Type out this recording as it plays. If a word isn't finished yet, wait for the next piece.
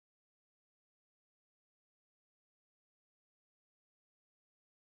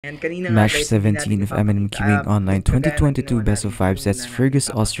And kanina Match guys, hindi 17 natin of MnM ipapakita, Queuing Online kagaya ng 2022 ginawa Best natin of 5 sets kanina na Fergus,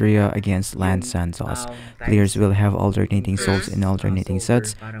 Austria napaka- against yung, Santos. times Players will have alternating yung souls in first, alternating solver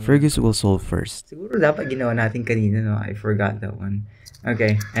sets. para Fergus will makakuha. solve first. Siguro dapat ginawa natin kanina, no? I forgot that one.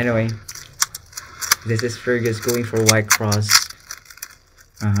 Okay, anyway. This is Fergus going for white cross.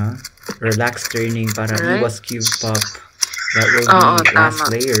 Relax turning para iwas cube pop. That will be last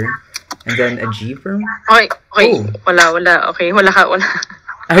tama. layer. And then a G-perm. Okay, Oh. wala. Okay, wala.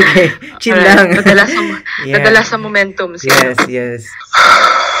 Okay, chill lang. Nadala sa momentum. Yes.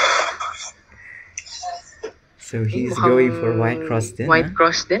 So he's going for white cross din, White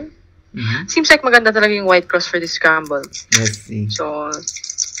cross din? Mm-hmm. Seems like maganda talaga yung white cross for this scramble. Let's see. So,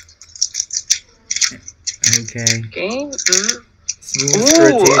 okay. Smooth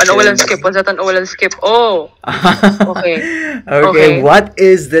Ooh, ano walang skip? What's that an walang skip? Oh! Okay. What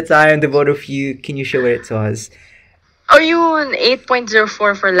is the time, the both of you? Can you show it to us? Oh, yun! 8.04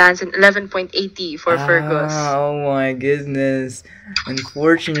 for Lance and 11.80 for Fergus. Oh my goodness.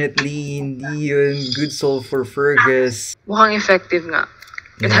 Unfortunately, hindi yun good soul for Fergus. Mukhang effective nga.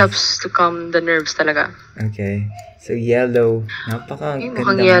 It helps to calm the nerves talaga. Okay. So, yellow. Napaka-ganda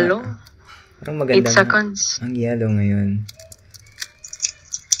mukhang yellow. Parang maganda 8 seconds. Ang yellow ngayon.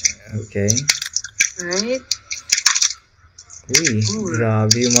 Okay. Right. Uy,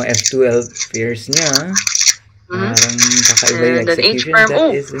 grabe yung mga F2L pairs niya. Parang kakaiba yung execution.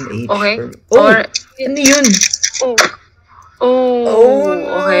 That is an H-perm. Oh! Ano yun?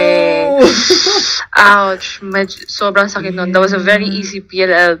 Okay. Ouch. Sobrang sakit nun. That was a very easy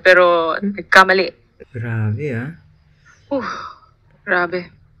PLL, pero nagkamali. Grabe,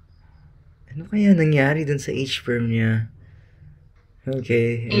 Grabe. Ano kaya nangyari dun sa H-perm niya?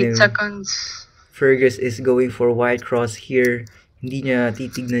 Okay. 8 seconds. Fergus is going for white cross here. Hindi niya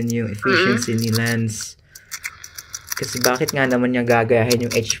titignan yung efficiency ni Lance. Kasi bakit nga naman niya gagayahin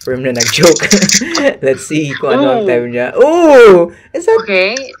yung H-perm na nag-joke? Let's see kung ano ang time niya. Oh! Is that...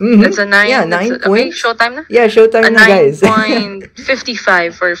 Okay. That's a 9. Yeah, 9 points. Okay, showtime na? Yeah, showtime na, guys.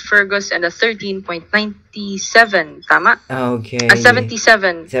 9.55 for Fergus and a 13.97. Tama? Okay.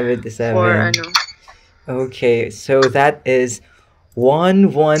 77. 77. For ano. Okay, so that is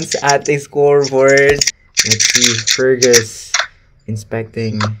 1-1 at the scoreboard. Let's see, Fergus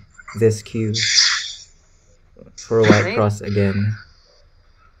inspecting this cue for white cross again.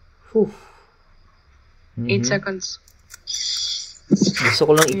 8 seconds. Gusto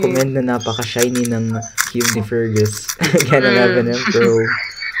ko lang i-comment na napaka-shiny ng cube ni Fergus. Yan ang MnM Pro.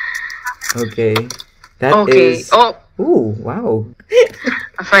 Okay. That is... Oh! Ooh, wow.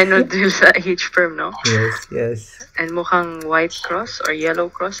 A final drill sa H-perm, no? Yes. And mukhang white cross or yellow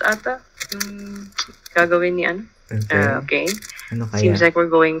cross ata yung gagawin ni ano. Okay. Ano kaya? Seems like we're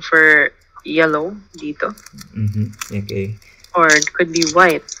going for yellow dito. Okay. Or it could be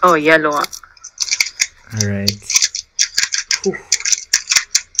white. Oh, yellow. Alright.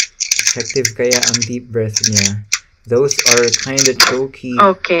 Effective kaya ang deep breath niya. Those are kind of choky.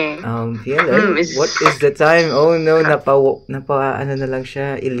 Okay. PLL, what is the time? Oh no, ano na lang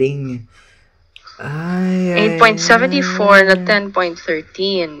siya, iling. 8.74 na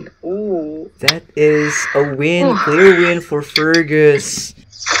 10.13. Ooh. That is a win, clear win for Fergus.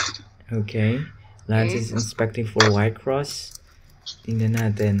 Okay. Lance is inspecting for white cross. Tingnan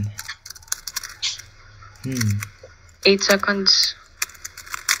natin. 8 seconds.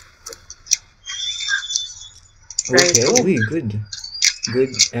 Okay, good. Good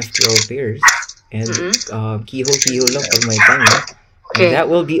F2L pairs. And keyhole lang for my time. And that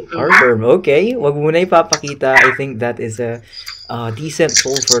will be our firm. Okay, wag mo na ipapakita. I think that is a decent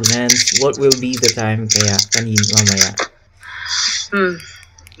soul for Lance. What will be the time kaya mamaya?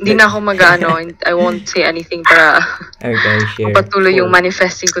 Hindi na ako mag-ano. I won't say anything para share. Patuloy yung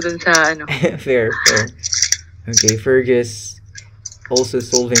manifesting ko dun sa ano. Fair. Okay, Fergus also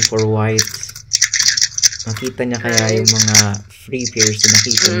solving for white. Makita niya kaya yung mga free pairs na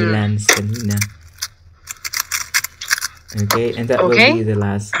nakita ni Lance kanina. Okay, and that will be the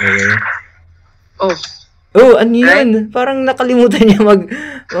last layer. Oh, ano yun? Parang nakalimutan niya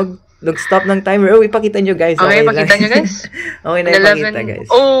mag-stop ng timer. Oh, ipakita niyo guys. Okay, pakita niyo guys. Okay na ipakita guys.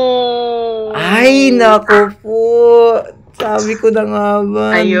 Oh! Ay, nako po. Sabi ko na nga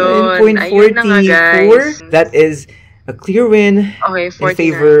ba. Ayun na nga guys. That is a clear win in 49.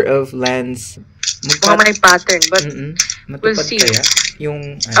 favor of Lance. Mukhang may pattern, but we'll see. Kaya?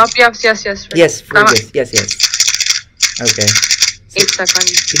 Yung... yes. Yes, Fergus. Yes. Okay. 8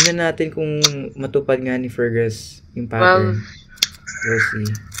 seconds. Tingnan natin kung matupad nga ni Fergus yung pattern. We'll see.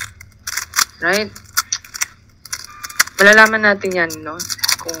 Right? Malalaman natin yan, no?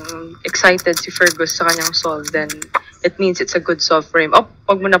 Kung excited si Fergus sa kanyang solve, then it means it's a good solve for him. Oh,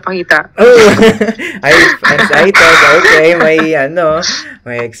 wag mo napakita. Oh! I'm excited. Okay, may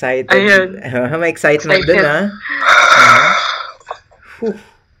excited. Ayun. May excitement dun, Excited. Whew.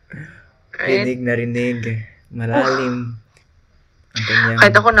 Right? Rinig na rinig. Malalim. Ang kanyang...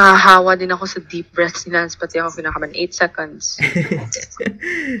 Kahit ako nahahawa din ako sa deep breaths ni Lance, pati ako kinakaman 8 seconds.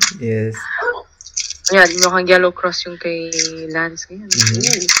 Yes. Ayan, mukhang yellow cross yung kay Lance ngayon.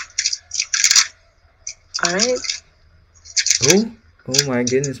 Alright. Oh my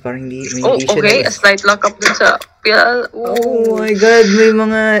goodness, parang hindi Okay, a slight lock up dun sa PL. Oh my god, may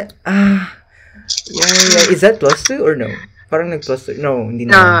mga yeah. Is that +2 or no? Parang nag+2. No, hindi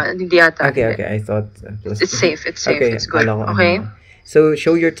na. Hindi yata. Okay, I thought +2. It's safe, okay, it's good. Ko, okay. So,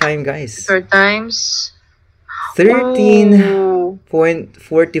 show your time, guys. Your times 13.45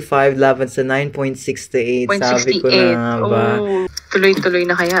 laban sa 9.68. Sabi ko na nga ba. Tuloy-tuloy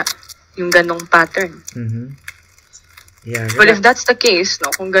na kaya yung ganong pattern. Yeah. Well, if that's the case,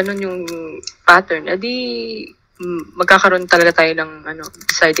 no, kung ganon yung pattern, edi magkakaroon talaga tayo ng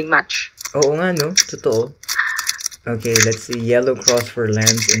deciding match. Oo nga, no? Totoo. Okay, let's see. Yellow cross for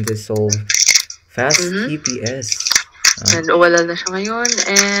Lance in this solve. Fast TPS. And OLL na siya ngayon.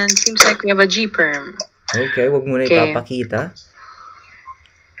 And seems like we have a G-perm. Okay, wag mo na ipapakita.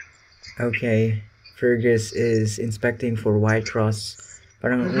 Okay. Fergus is inspecting for white cross.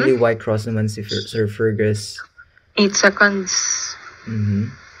 Parang only white cross naman si Sir Fergus. 8 seconds.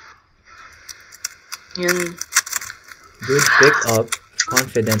 Yun. Good pick up.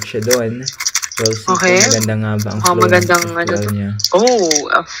 Confident siya doon. We'll see okay. kung maganda nga ba ang flow magandang niya.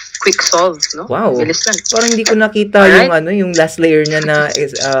 A quick solve, no? Wow. Bilis lang. Parang hindi ko nakita yung last layer niya na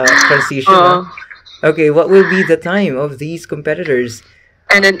transition. Okay, what will be the time of these competitors?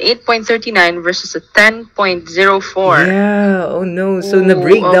 And an 8.39 versus a 10.04. Yeah, oh no. So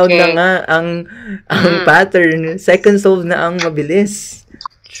na-breakdown na nga ang pattern. Second solve na ang mabilis.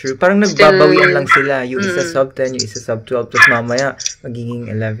 True. Parang nagbabawian lang sila. Yung isa sub 10, yung isa sub 12. Tapos mamaya, magiging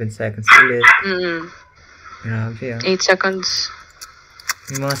 11 seconds ulit. Grabe 8 seconds.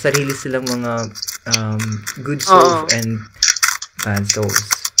 May mga sarili silang mga good solve and bad solves.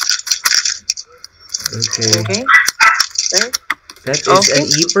 Okay. That is an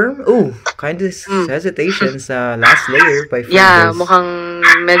E-perm. Oh, kind of hesitation sa last layer by Fergus. Yeah, mukhang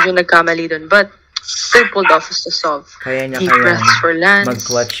medyo nagkamali dun. But, still pulled off as the solve. Kaya niya for Lance.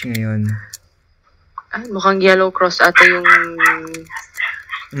 mag-clutch ngayon. Mukhang yellow cross ata yung...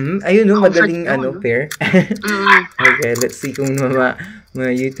 Ayun madaling pair. Okay, let's see kung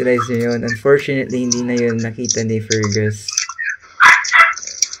ma-utilize niya yun. Unfortunately, hindi na yun nakita ni Fergus.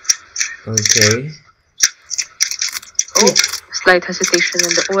 Okay. Slight hesitation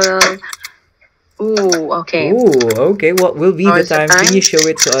in the oil. Okay. Okay. What will be the time? Can you show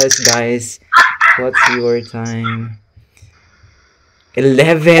it to us, guys? What's your time?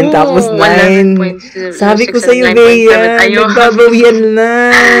 11, tapos 9. Sabi ko sa'yo, Bea, nagbabawian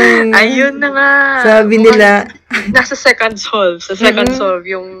lang. Ayun na nga. Sabi nila. Nasa second solve. Sa second solve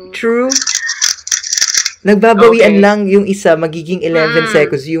yung... True. Nagbabawian lang yung isa, magiging 11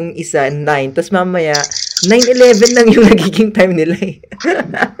 seconds, yung isa 9, tapos mamaya 9:11 lang yung nagiging time nila eh.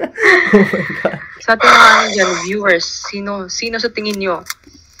 Oh my God. Sa ating mga dyan, viewers, sino sa tingin nyo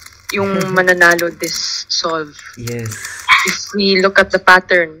yung mananalo this solve? Yes. If we look at the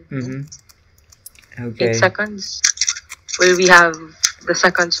pattern, okay. 8 seconds, will we have the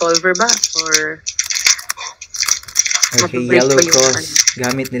second solver ba? Or okay, yellow cross.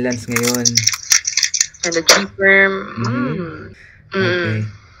 Gamit ni Lance ngayon. And the G-perm. Okay.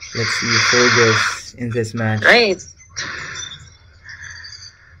 Let's see Fergus in this match. Right.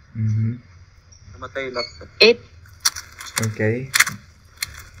 8. Okay.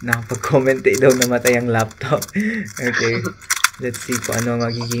 Nakapag-comment daw namatay ang laptop. Okay. Let's see kung ano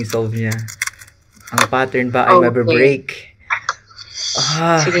magiging solve niya. Ang pattern ba ay mababreak?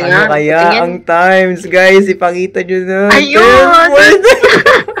 Sige ano nga, kaya ang times? Guys, ipakita nyo na. Ayun!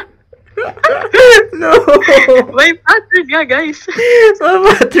 No! May pattern nga, guys. May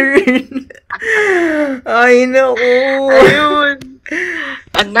pattern. Ay, naku. Ayun.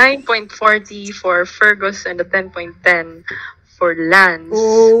 A 9.40 for Fergus and a 10.10 for Lance.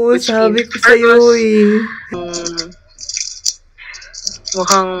 Oh, sabi ko sa'yo eh.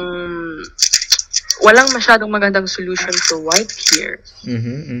 Mukhang walang masyadong magandang solution for white here.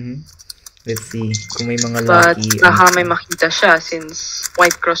 Let's see kung may mga but lucky. But baka may makita siya since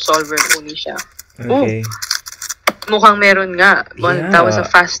white cross solver puni siya. Okay. Mukhang meron nga. Yeah. That was a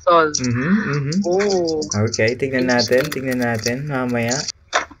fast solve. Okay, tignan natin mamaya.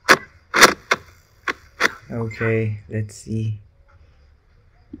 Okay, let's see.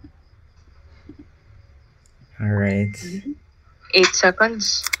 Alright. 8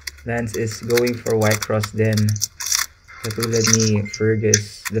 seconds. Lance is going for white cross then. Katulad ni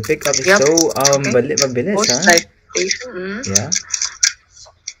Fergus. The pickup is Yep. so Okay. mabilis, Post ha? type station. Yeah.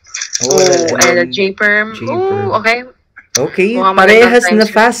 Oh, and a then J-perm. J-perm. Oh, okay. Okay, Mukhang magandang parehas na times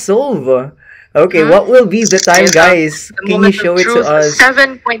yun. fast solve. Okay, what will be the time, Ayun na. guys? The Can you moment show of it to truth, us?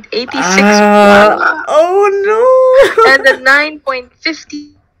 7.86. Oh no! And a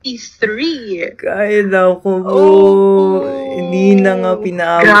 9.53. Kaya daw ko po. Hindi na nga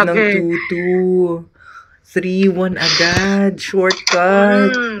pinaabot ng Grabe. 2-2. 3-1 agad.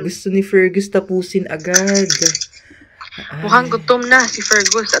 Shortcut. Gusto ni Fergus tapusin agad. Mukhang gutom na si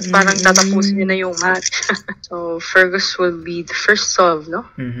Fergus at parang tatapusin niya na yung match. So, Fergus will be the first solve, no?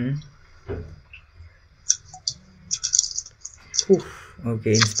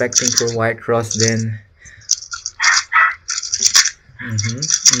 Okay, inspecting for white cross then.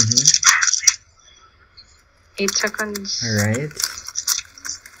 8 seconds. Alright.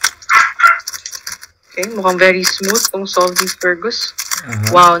 Okay, mukhang very smooth tong solve ni Fergus.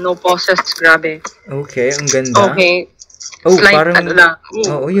 Wow, no pauses. Grabe. Okay, ang ganda. Okay. Oh, Slight parang, ano lang.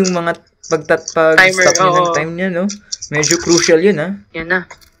 oo, yung mga pag-stop Timer, niya ng oo. time niya, no? Medyo crucial yun, ha? Yan na.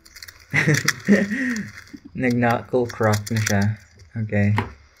 Nag-knuckle croc na siya. Okay.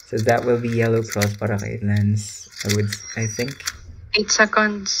 So that will be yellow cross para kay Lance, I think. 8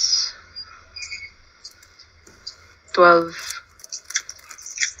 seconds. 12.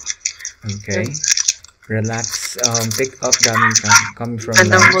 Okay. Relax. Pick up coming from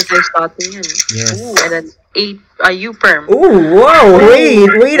Gandang Lance. multi-starting yan. Yes. Ooh, and then 8 U-perm. Oh, wow!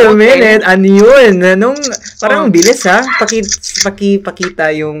 Wait a minute. Ano yun? Anong, parang bilis, ha?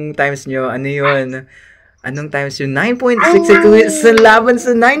 Pakita yung times nyo. Ano yun? Anong times yun? 9.62 sa laban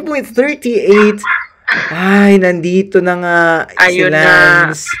sa 9.38. Ay, nandito na nga si Ayun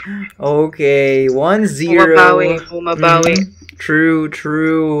Lance. Okay, 1-0. Bumabawi. True.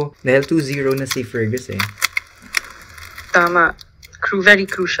 Dahil 2-0 na si Fergus, eh. Tama. Very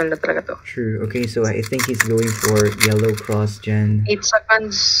crucial na talaga to. True. Okay, so I think he's going for yellow cross, Jen. 8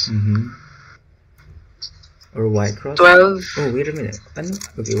 seconds. Or white cross? 12. Oh, wait a minute. Ano?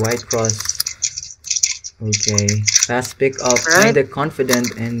 Okay, white cross. Okay. Fast pick up. Right. Kinda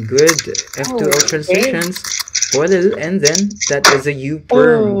confident and good F2L transitions. Well, and then that is a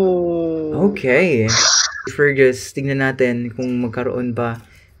U-perm. Oh. Okay. Fergus, tingnan natin kung magkaroon ba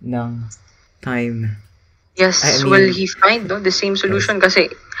ng time. Yes, I mean, will he find the same solution? Kasi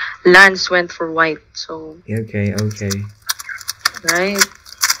Lance went for white. So, Okay. right?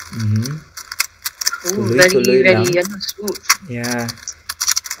 Ooh, Tuloy-tuloy lang. very smooth. Yeah.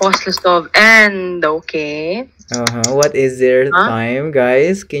 Pauseless of and okay. What is their time,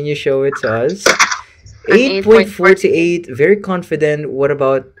 guys? Can you show it to us? 8.48. Very confident. What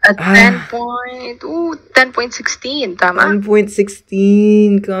about at 10.16. Tama?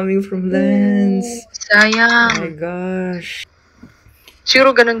 10.16 coming from Lance. Sayang. Oh my gosh.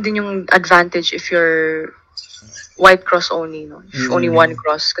 Siguro ganun din yung advantage if you're white cross only, no? If only one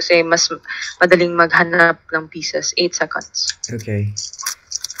cross. Kasi mas madaling maghanap ng pieces. 8 seconds. Okay.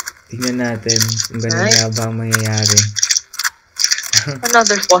 Tingnan natin kung ganun nga ba ang mangyayari.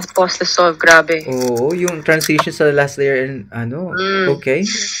 Another pauseless solve. Grabe. Oo, yung transition sa last layer and okay.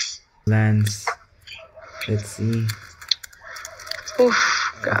 Lance. Let's see. Oof,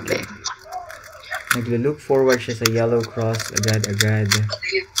 grabe. Naglo-look forward siya sa yellow cross agad-agad.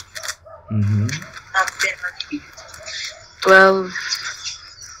 12.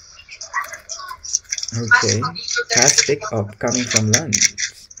 Okay. Fast pick up coming from Lance.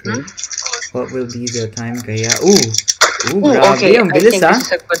 Okay. What will be the time kaya? Grabe. Okay. Ang bilis, I ha? think this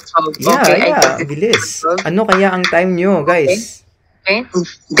is a good solve. Yeah. Bilis. Ano kaya ang time nyo, guys? Okay.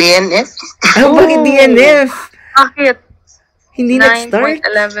 DNF? Bakit DNF? Bakit? Hindi nag-start?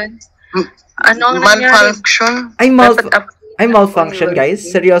 9.11. Ano ang nangyari? Malfunction? Ay, malfunction, guys?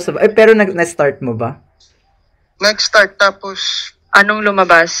 Seryoso ba? Pero na-start mo ba? Nag-start tapos Anong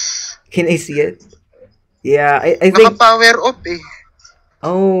lumabas? Can I see it? Yeah, I think... naka-power off eh.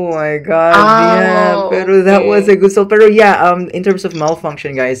 Oh my God, yeah. Pero that was a good solve. Pero yeah, in terms of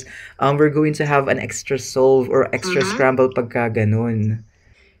malfunction, guys, we're going to have an extra solve or extra scramble pagka ganun.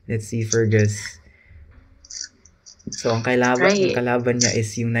 Let's see, Fergus. So, ang kalaban niya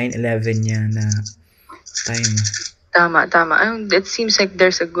is yung 9-11 niya na time. Tama. It seems like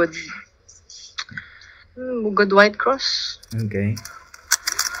there's a good white cross. Okay.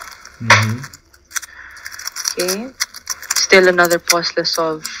 Okay. Still another pauseless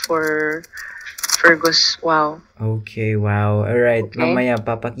solve for Fergus. Wow. Okay, wow. Alright, Okay. mamaya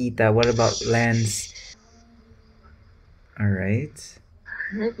papakita. What about Lance? Alright.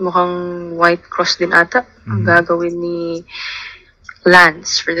 Alright, mukhang white cross din ata ang gagawin ni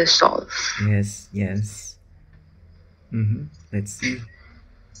Lance for the solve. Yes, yes. Let's see.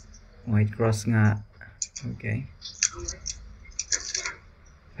 White cross nga. Okay.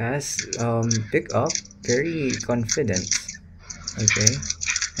 Fast pick up. Very confident. Okay.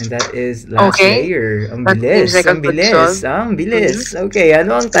 And that is last layer. Ang That bilis. seems like a Ang good bilis. solve. Ang bilis. Okay,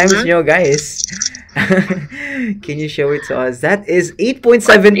 ano ang times nyo, guys? Can you show it to us? That is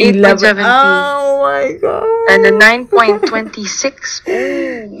 8.7011. 8.70. Oh my god. And a 9.26.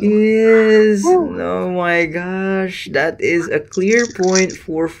 Yes. Oh my gosh. That is a clear point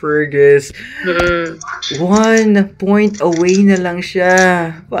for Fergus. 1 point away na lang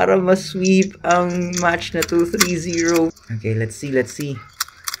siya para ma-sweep ang match na to 3-0. Okay, let's see.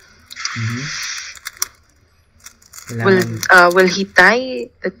 Will he tie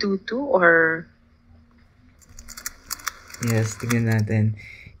the 2-2 or yes, tignan natin.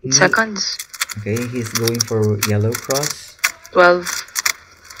 8 seconds? Okay, he's going for yellow cross. 12.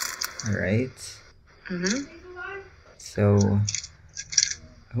 Alright. So,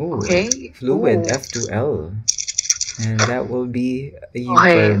 okay. Fluid F2L. And that will be a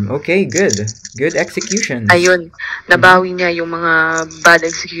U-turn. Okay, good. Good execution. Ayun, nabawi niya yung mga bad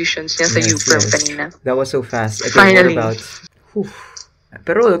executions niya sa U-turn kanina. That was so fast. Okay, Finally. what about... Whew.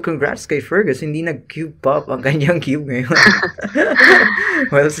 Pero congrats kay Fergus, hindi nag-cube pop ang kanyang cube ngayon.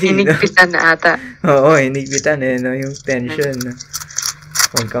 Well, see, hinigpitan na ata. Oo, hinigpitan no? Yung tension.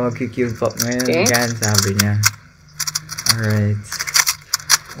 Huwag ka mag-cube pop ngayon. Okay. Gan, sabi niya. Alright.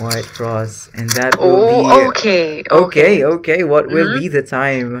 White cross. And that will be... Okay. What will be the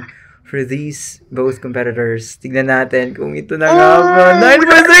time for these both competitors? Tignan natin kung ito na nga ba.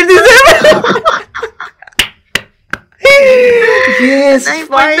 9.37! Yes,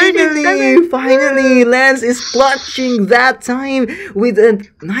 finally, Lance is clutching that time with a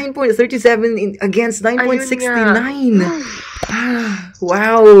 9.37 against 9.69.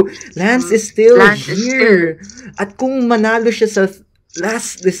 Wow, Lance is still here. At kung manalo siya sa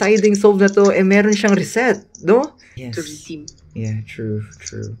last deciding solve na to, meron siyang reset, no? Yes. To redeem. Yeah, true.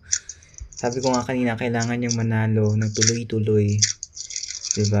 Sabi ko nga kanina, kailangan niyang manalo ng tuloy-tuloy.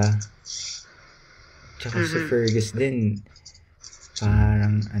 Diba? Tsaka si Fergus din,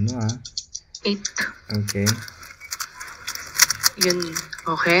 parang 8. Okay. Yun,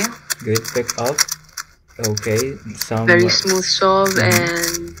 okay. Good pick up. Okay. Very smooth solve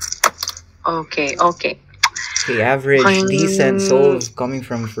and... Okay. Okay, average, decent solve coming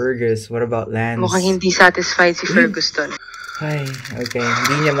from Fergus. What about Lance? Mukhang hindi satisfied si Fergus doon. Ay, okay.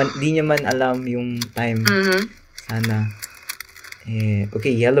 Hindi niya man alam yung time. Sana.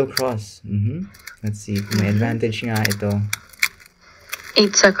 Okay, yellow cross. Let's see. May advantage nga ito.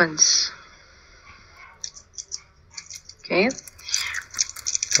 8 seconds. Okay,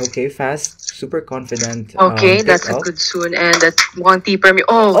 fast. Super confident. Okay, that's a good soon. And that mukhang tipper me.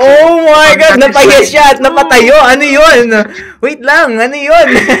 Oh my God! Napaya siya at napatayo. Ano yun? Wait lang. Ano yun?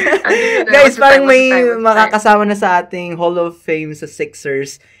 Guys, parang may makakasama na sa ating Hall of Fame sa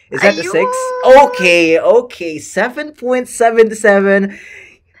Sixers. Is that a 6? Okay. 7.77.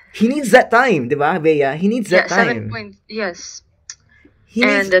 He needs that time, di ba, Bea? He needs that time. 7 yes.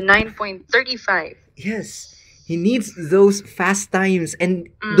 And 9.35. Yes. He needs those fast times.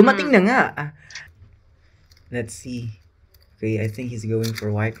 And dumating na nga. Let's see. Okay, I think he's going for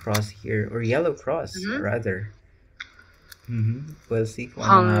white cross here. Or yellow cross, rather. We'll see kung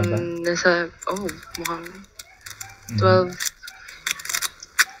ano nga ba. Mukhang 12.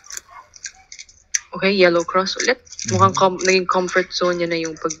 Okay, yellow cross ulit. Mukhang naging comfort zone niya na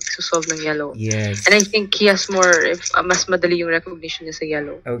yung pag-solve ng yellow. Yes. And I think he has more, mas madali yung recognition niya sa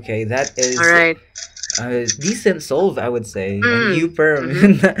yellow. Okay, that is alright. A decent solve, I would say. And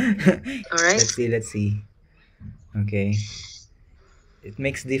U-perm. Alright. Let's see. Okay. It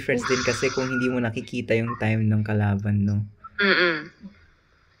makes difference din kasi kung hindi mo nakikita yung time ng kalaban, no?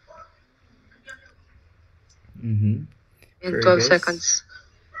 In 12 seconds.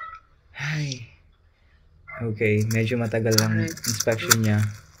 Ay. Okay, medyo matagal lang inspection niya.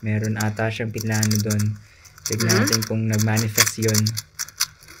 Meron ata siyang pinlano doon. Tignan natin kung nag-manifest yun.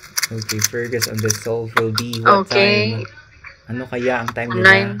 Okay, Fergus on the solve will be what time? Ano kaya ang time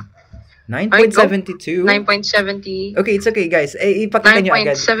nila? 9.72? 9.70. Okay, it's okay guys. Ipakita nyo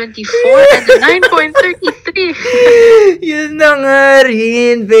agad. 9.74 and 9.33. Yun na nga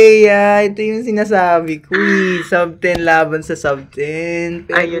rin, Bea. Ito yung sinasabi ko Sub 10 laban sa sub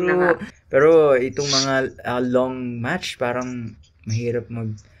 10. Ayun na nga. Pero itong mga long match, parang mahirap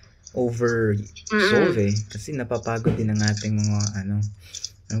mag-over solve Kasi napapagod din ang ating mga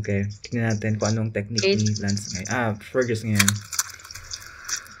Okay, tingnan natin kung anong technique ni Lance ngayon. Fergus ngayon.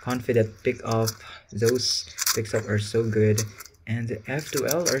 confident pick up. Those picks up are so good. And the F to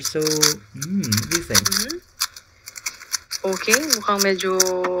L are so... what do you think? Okay, mukhang medyo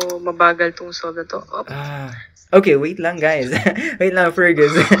mabagal tong solve na to. Okay, wait lang guys. Wait lang,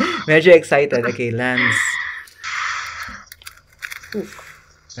 Fergus. Medyo excited. Okay, lands.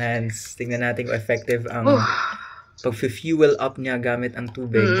 Lands. Tingnan natin kung effective ang pag-fuel up niya gamit ang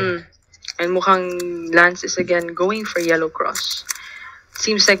tubig. And mukhang Lance is again going for yellow cross.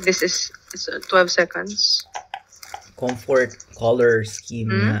 Seems like this is 12 seconds. Comfort color scheme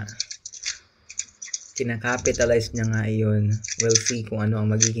nga. Kinakapitalize niya nga yun. We'll see kung ano ang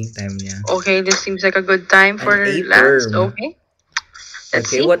magiging time niya. Okay, this seems like a good time for Lance. Okay. Let's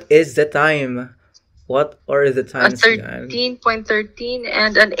see. What is the time? What are the times? A 13.13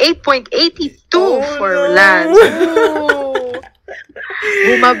 and an 8.82 for Lance.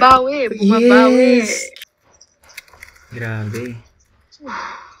 Bumabawi. Yes. Grabe.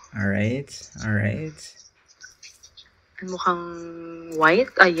 Alright. Mukhang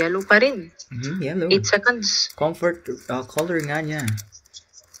white. Yellow pa rin. Yellow. 8 seconds. Comfort color nga niya.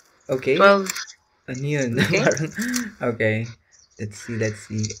 Okay. 12. Ano yun? Okay. Okay. Let's see.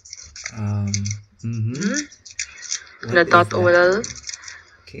 The dot OL.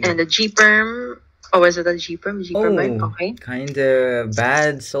 Okay. And the G-perm. Oh, is it a G-perm? G-perm right? Okay. Kinda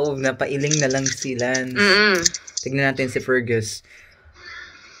bad solve. Napailing na lang si Lance. Tignan natin si Fergus.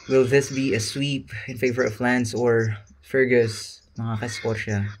 Will this be a sweep in favor of Lance or Fergus? Makakascore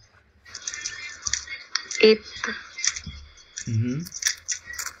siya. 8.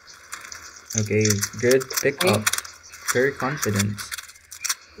 Okay, good pick up. Very confident.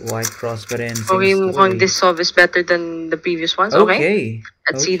 White cross pa rin. Okay, mukhang this solve is better than the previous ones. Okay.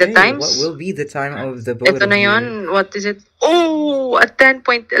 Let's see the times. What will be the time of the both Ito na yun. What is it? Oh, a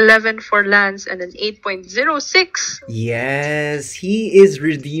 10.11 for Lance and an 8.06. Yes, he is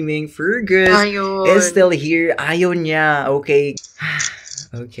redeeming. Fergus is still here. Ayaw niya. Okay.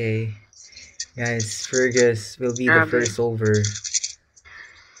 Okay. Guys, Fergus will be the first over.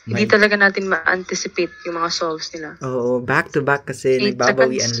 Hindi talaga natin ma-anticipate yung mga solves nila. Oo, back-to-back kasi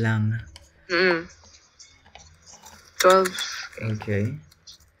nagbabawian lang. 12. Okay.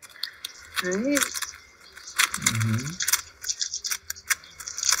 Right.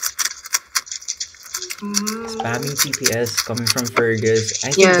 Spamming TPS coming from Fergus. I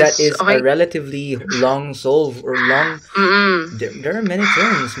think that is a relatively long solve or long... There are many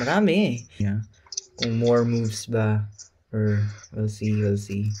turns. Marami. Yeah. Kung more moves ba... Or we'll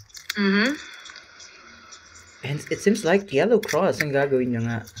see. And it seems like yellow cross ang gagawin niya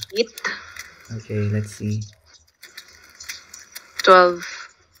nga. 8. Okay, let's see. 12.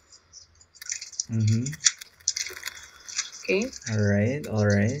 Okay. Alright.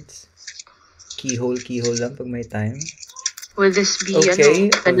 Keyhole lang pag may time. Will this be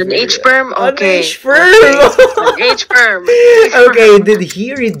an H-perm? Okay. An H-perm! An H-perm. Okay, did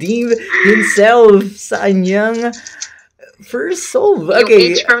he redeem himself sa anyang first solve? Okay.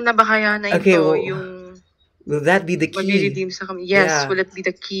 Yung H-perm na ba kaya na ito, yung... Will that be the key? Mag-redeem sa kami. Yes, will it be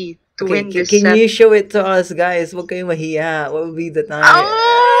the key to win this set? Can you show it to us, guys? Huwag kayo mahiya. What will be the time?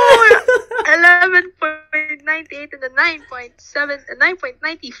 11.98 and a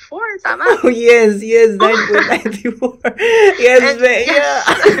 9.94. Tama? Oh, yes, 9.94. Yes,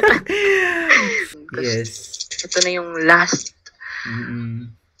 yes. Ito na yung last.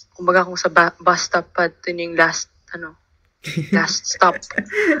 Kumbaga kung sa bus stop pa, ito na yung last stop.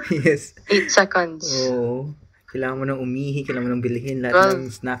 Yes. 8 seconds. Oh. Kailangan mo nang umihi, kailangan mo nang bilhin lahat ng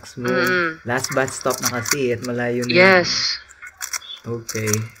snacks mo. Last bus stop na kasi at malayo na. Yes.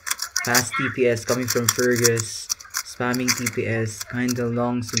 Okay. Fast TPS coming from Fergus. Spamming TPS. Kinda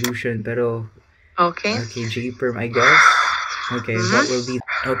long solution pero... Okay. Okay, J-perm I guess. Okay, what will be...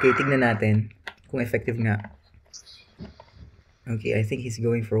 Okay, tignan natin kung effective nga. Okay, I think he's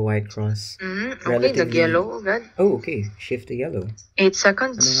going for white cross. Okay, nag-yellow agad. Oh, okay. Shift to yellow. 8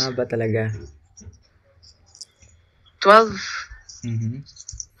 seconds. Ano nga ba talaga? 12.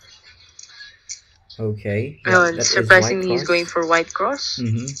 Okay. Yeah, surprisingly, he's going for white cross.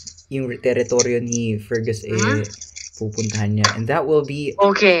 Yung teritoryo ni Fergus pupuntahan niya. And that will be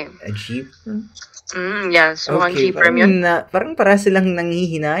a jeep. Yeah, so ang G-perm yun. Parang para silang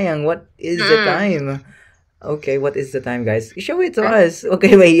nanghihinayang. What is the time? Okay, what is the time, guys? Show it to us.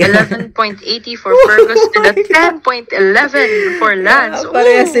 Okay, wait. 11.80 for Fergus and a 10.11 for Lance.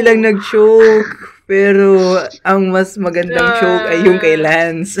 Pareha silang nag-choke. Pero ang mas magandang choke ay yung kay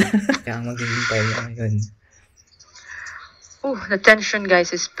Lance. Kaya ang magiging time niya ngayon. The tension,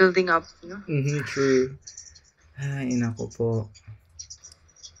 guys, is building up. No? True. Ay, nako po.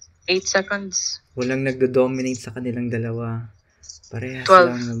 8 seconds. Walang nagdo-dominate sa kanilang dalawa. Parehas 12.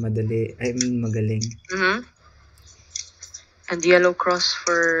 lang na madali. I mean, magaling. And yellow cross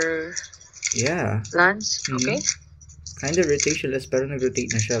for Yeah. Lance. Okay. Kind of rotationless, pero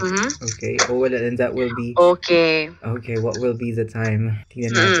nag-rotate na siya. Okay. Oh, well, and that will be... Okay. Okay, what will be the time?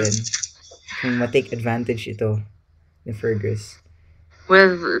 Tingnan natin. Kung ma-take advantage ito ni Fergus.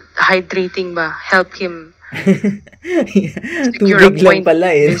 With hydrating ba? Help him. Tubig lang pala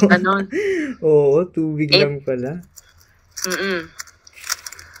eh. Based ano? Oo, tubig lang pala.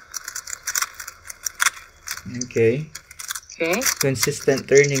 Okay. Consistent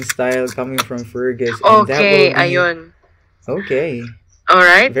turning style coming from Fergus. And that will be... ayun. Okay.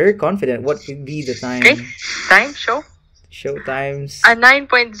 Alright. Very confident. What would be the time? Okay. Time, show. Show times. A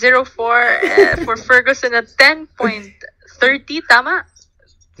 9.04 for Fergus and a 10.30, tama?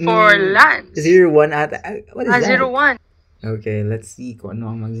 For Lance. 0-1 at... What is that? 0-1. Okay, let's see kung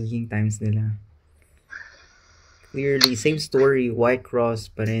ano ang magiging times nila. Clearly, same story. White cross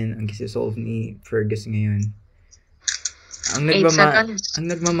pa rin ang kisisolve ni Fergus ngayon. Ang 8 seconds.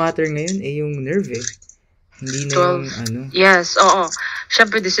 Ang nagmamatter ngayon ay yung nerve eh. Hindi na 12. yung ano. Yes, oo.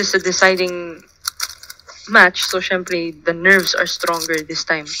 Siyempre, this is a deciding match. So, siyempre, the nerves are stronger this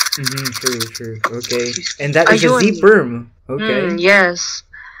time. True. Okay. And that is a Z-perm. Okay. Yes.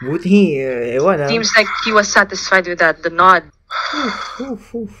 Buti, ewan ah. Seems like he was satisfied with that. The nod.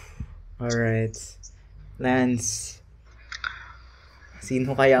 Alright. Lance.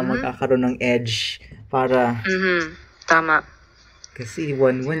 Sino kaya magkakaroon ng edge para... Tama. Kasi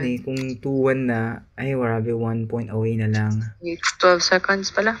 1-1 eh. Kung 2-1 na, ay warabi 1 point away na lang. 12 seconds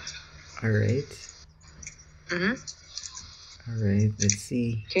pala. Alright. Alright, let's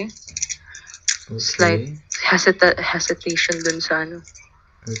see. Okay. Okay. Slight hesitation dun sa ano.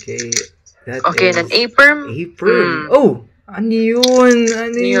 Okay. That okay, is then A-perm. A-perm. Oh! Ano yun?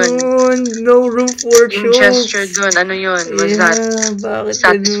 No room for yung choke. gesture dun, ano yun? Was that bakit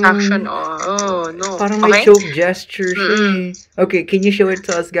satisfaction? Ganun? Oh, no. Parang may choke gesture siya eh. Okay, can you show it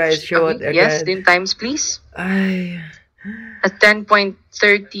to us guys? Show it again. Yes, din times please. Ay. A 10.30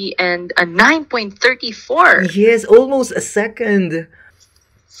 and a 9.34. Yes, almost a second.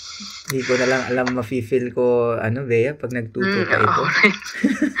 Hindi ko na lang alam, mafe-feel ko, Bea, pag nagtuto ka ito.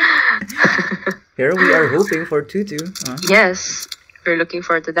 Pero we are hoping for 2-2. Yes, we're looking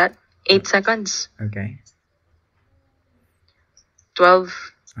forward to that. 8 seconds. Okay. 12.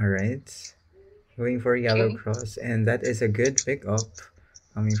 Alright. Going for yellow cross. And that is a good pick-up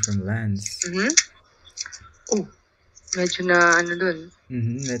coming from Lance. Oh, medyo na dun.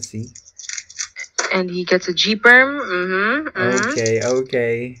 Let's see. And he gets a G-perm.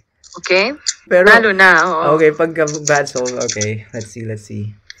 Okay. Pero, nalo na. Okay, pagka bad solve. Okay, let's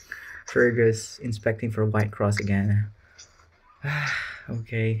see. Fergus inspecting for white cross again.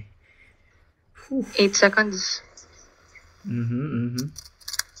 Okay. 8 seconds.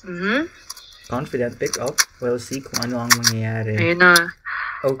 Confident pick up. We'll see kung ano ang mangyayari. Ayun na.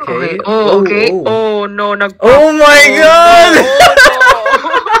 Okay. Okay. Oh no, oh my God!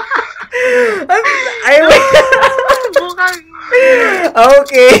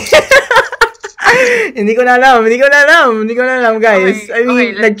 Okay. Hindi ko na alam, guys. I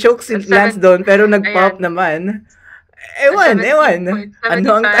mean, nag-choke si Lance doon, pero nag-pop naman. Ewan.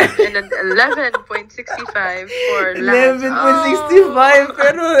 Ano ang time? And 11.65 for Lance. 11.65,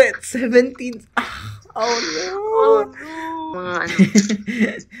 pero 17. Oh no. Mga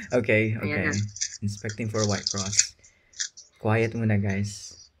Okay. Inspecting for white cross. Quiet muna,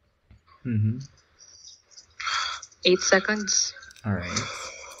 guys. 8 seconds. Alright.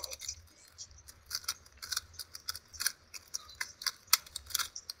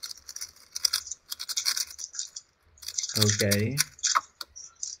 Okay.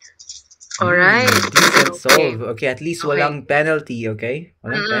 Alright. Decent solve. Okay, at least walang penalty, okay?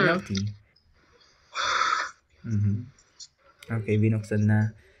 Walang penalty. Okay, binuksan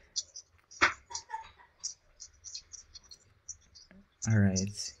na.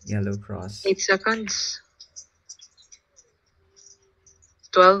 Alright, yellow cross. 8 seconds.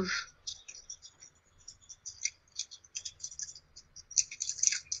 12.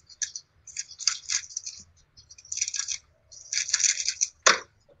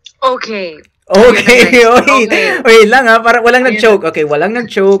 Okay. Wait lang ha, para walang nag-choke. Okay, walang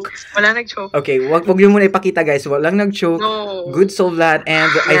nag-choke. Okay, wag yun muna ipakita guys. Walang nag-choke. No. Good solve that,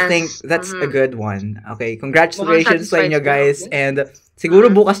 and I think that's a good one. Okay, congratulations sa inyo guys, and siguro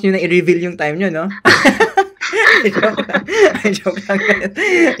bukas nyo na i-reveal yung time nyo, no? Joke lang.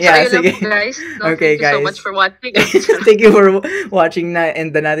 Yeah, so, sige. Guys. Okay, thank you so guys. much for watching. Thank you for watching na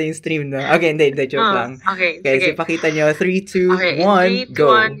and natin yung stream, no? Okay, hindi, joke lang. Okay, Okay, so pakita nyo. 3, 2, 1,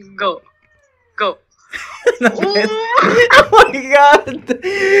 go. 3, 2, 1, go. Oh my God!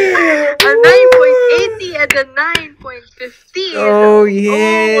 A 9.80 and a 9.15. Oh, in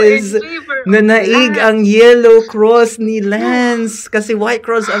yes! favor of Nanaig Lance. ang yellow cross ni Lance. Kasi white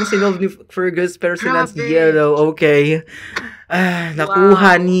cross ang sinolve ni Fergus, pero si Lance Grabe. yellow. Okay.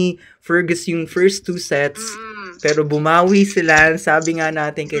 Nakuha Wow. ni Fergus yung first 2 sets. Pero bumawi si Lance. Sabi nga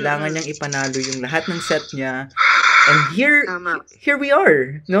natin, kailangan niyang ipanalo yung lahat ng set niya. And here we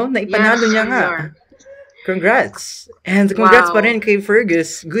are. No? Naipanalo niya Yes, nga. we are. Congrats. And congrats pa Wow. rin kay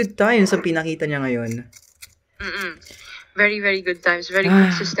Fergus. Good times ang pinakita niya ngayon. Very, very good times. Very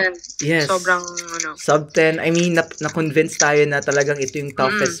consistent. Yes. Sobrang, Sub 10. I mean, na-convince tayo na talagang ito yung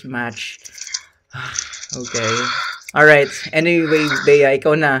toughest match. Okay. Alright. Anyway, Bea,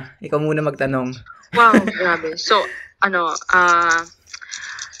 ikaw na. Ikaw muna magtanong. Wow, grabe. So,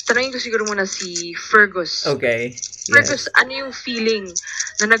 tanongin ko siguro muna si Fergus. Okay. Fergus, ano yung feeling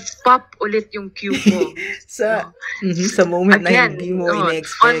na nag-pop ulit yung cube mo? sa moment Again, na hindi mo on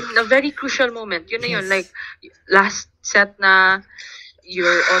ina-expect. a very crucial moment. Yun na yun. Like, last set na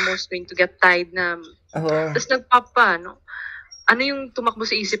you're almost going to get tied na. Tapos nag-pop pa, no? Ano yung tumakbo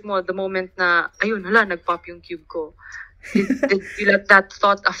sa isip mo the moment na, ayun, nag-pop yung cube ko? Did you let that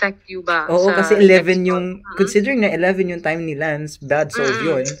thought affect you ba? Oo, kasi 11 yung, Mm-hmm. considering na 11 yung time ni Lance, bad solve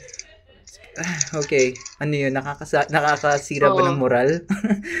yun. Okay. Ano yun? Nakakasira ba ng moral?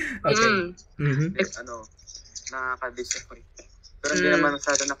 Okay. Nakaka-disappoint. Pero hindi naman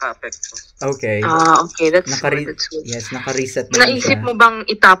masyado naka-apekto. Okay. Okay. That's good. Yes, naka-reset na Naisip siya. mo bang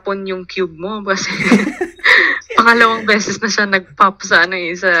itapon yung cube mo? Kasi pangalawang beses na siya nag-pop sa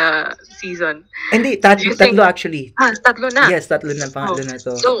sa season. Hindi, tatlo actually. Tatlo na? Yes, tatlo na. Pangatlo na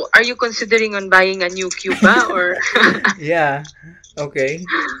to. So, are you considering on buying a new cube ba? Or Yeah. Okay.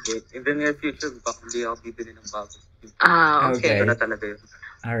 In the near future, baka hindi ako bibili ng bago. Okay. Ito na talaga yun.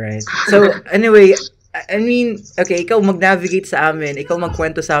 Alright. So, anyway, I mean, okay, ikaw mag-navigate sa amin. Ikaw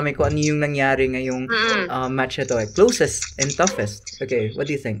magkwento sa amin kung ano yung nangyari ngayong match na to. Closest and toughest. Okay,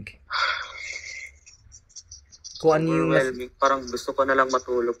 what do you think? Kung ano yung parang gusto ko na lang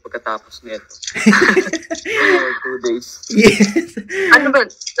matulog pagkatapos nito. For 2 days. Yes. Ano ba?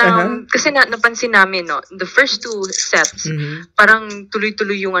 Kasi napansin namin, no, the first 2 sets, parang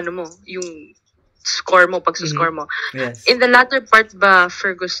tuloy-tuloy yung yung score mo, pagsuscore mo. Yes. In the latter part ba,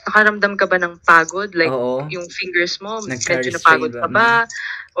 Fergus, nakaramdam ka ba ng pagod? Like, yung fingers mo, medyo napagod ka ba?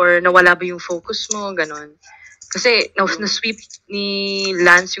 Or nawala ba yung focus mo? Ganon. Kasi, na-sweep ni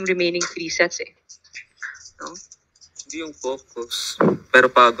Lance yung remaining 3 sets eh. No? Hindi yung focus,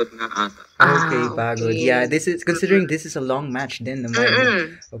 pero pagod nga ata. Okay, pagod. Yeah, this is, considering this is a long match din naman.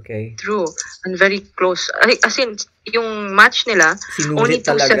 Okay. True. And very close. As in, yung match nila, Sinulit only 2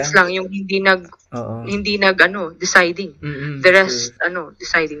 talaga. sets lang yung hindi nag deciding. The rest,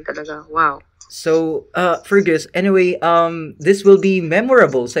 deciding talaga. Wow. So, Fergus, anyway, this will be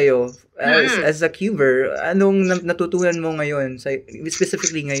memorable sa'yo as a cuber. Anong natutunan mo ngayon,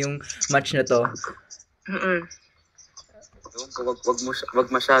 specifically ngayong match na to?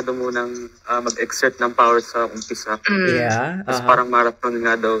 Wag masyado munang mag-exert ng power sa umpisa. Yeah. Tapos parang marathon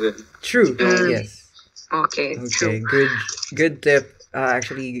nga daw yun. True. Yes. Okay. True. Good tip.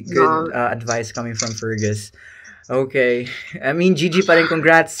 Actually, good advice coming from Fergus. Okay. I mean, GG pa rin.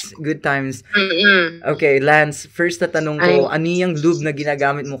 Congrats. Good times. Okay, Lance, first na tanong ko, ano yung lube na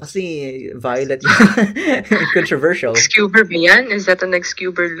ginagamit mo? Kasi violet controversial. Excuber ba yan? Is that an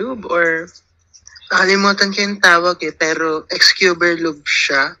excuber lube or... Nakalimutan ko yung tawag pero excuber lube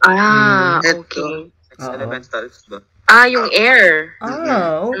siya. Okay. Elementals ba? Yung air.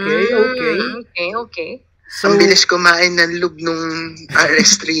 Okay. So, ang bilis kumain ng lube nung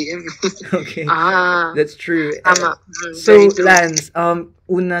RS3M. Okay. That's true. Tama. So, Lance,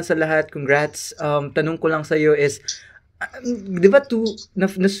 una sa lahat, congrats. Tanong ko lang sa'yo is, di ba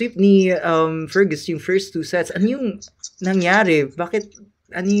na-sweep ni Fergus yung first 2 sets? Ano yung nangyari?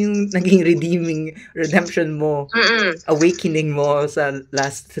 Ano yung naging redemption mo, awakening mo sa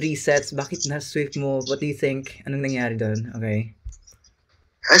last 3 sets? Bakit na-sweep mo? What do you think? Anong nangyari doon? Okay.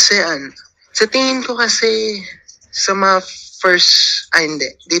 Kasi sa tingin ko kasi sa mga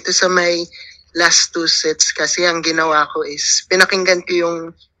dito sa may last 2 sets kasi ang ginawa ko is pinakinggan ko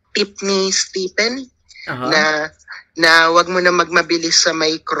yung tip ni Stephen na wag mo na magmabilis sa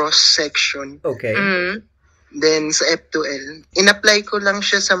may cross section. Okay. Then sa F2L, in-apply ko lang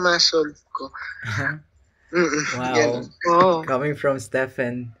siya sa muscle ko. Wow. Coming from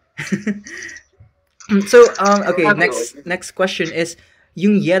Stephen. So, okay, next question is,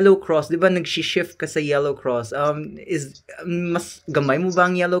 yung yellow cross, di ba nag-shift ka sa yellow cross? Is mas gamay mo ba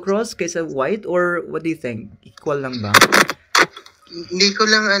ang yellow cross kaysa white, or what do you think? Equal lang ba? Hindi ko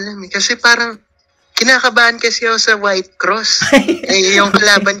lang alam kasi parang kinakabahan kasi ako sa White Cross. Yung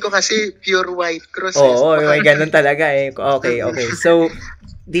kalaban ko kasi pure White Cross. Oo, may ganun talaga eh. Okay. So,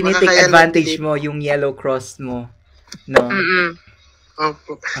 dinitake advantage mo yung yellow cross mo. No?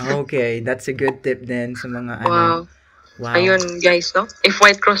 Opo. Okay, that's a good tip din sa mga Wow. Wow. Ayun, guys, no? If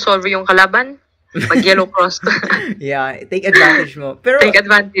White Cross solver yung kalaban, pag Yellow Cross. Yeah, take advantage mo. Pero, take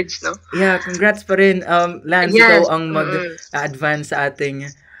advantage, no? Yeah, congrats pa rin. Lance, ikaw ang mag-advance sa ating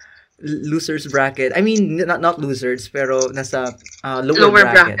losers bracket. I mean, not losers, pero nasa lower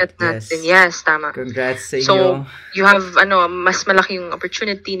bracket natin. Yes, tama. Congrats sa inyo. So, you have, mas malaki yung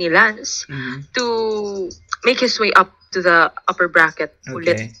opportunity ni Lance to make his way up to the upper bracket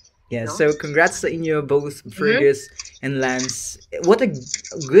ulit. Yeah, no? So congrats sa inyo both, Fergus and Lance. What a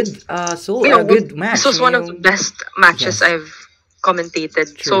good good match. This was one of the best matches I've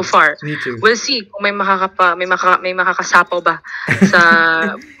commentated so far. Me too. We'll see kung may makakasapaw ba sa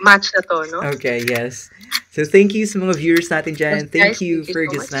match na to, no? Okay, yes. So thank you sa mga viewers natin dyan. Thank you,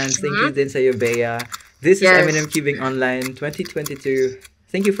 Fergus, Lance. Thank you din sa iyo, Bea. This is MnM Cubing Online 2022.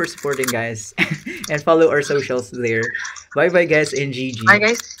 Thank you for supporting, guys. And follow our socials there. Bye-bye, guys, and GG. Bye,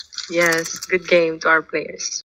 guys. Yes, good game to our players.